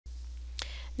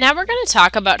Now we're going to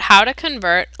talk about how to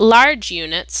convert large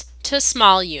units to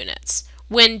small units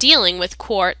when dealing with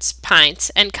quarts,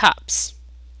 pints, and cups.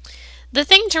 The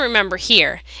thing to remember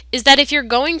here is that if you're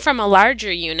going from a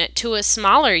larger unit to a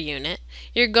smaller unit,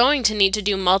 you're going to need to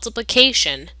do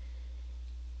multiplication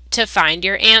to find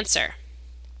your answer.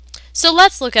 So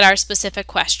let's look at our specific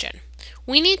question.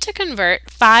 We need to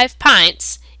convert 5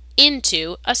 pints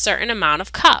into a certain amount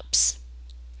of cups.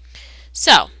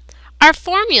 So, our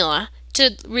formula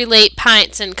to relate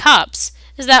pints and cups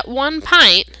is that 1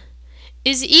 pint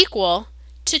is equal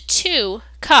to 2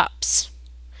 cups.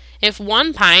 If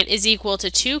 1 pint is equal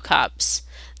to 2 cups,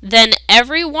 then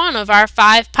every one of our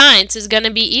 5 pints is going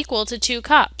to be equal to 2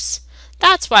 cups.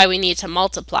 That's why we need to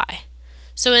multiply.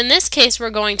 So in this case, we're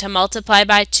going to multiply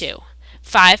by 2.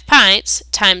 5 pints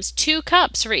times 2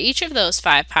 cups for each of those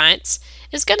 5 pints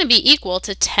is going to be equal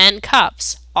to 10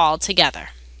 cups altogether.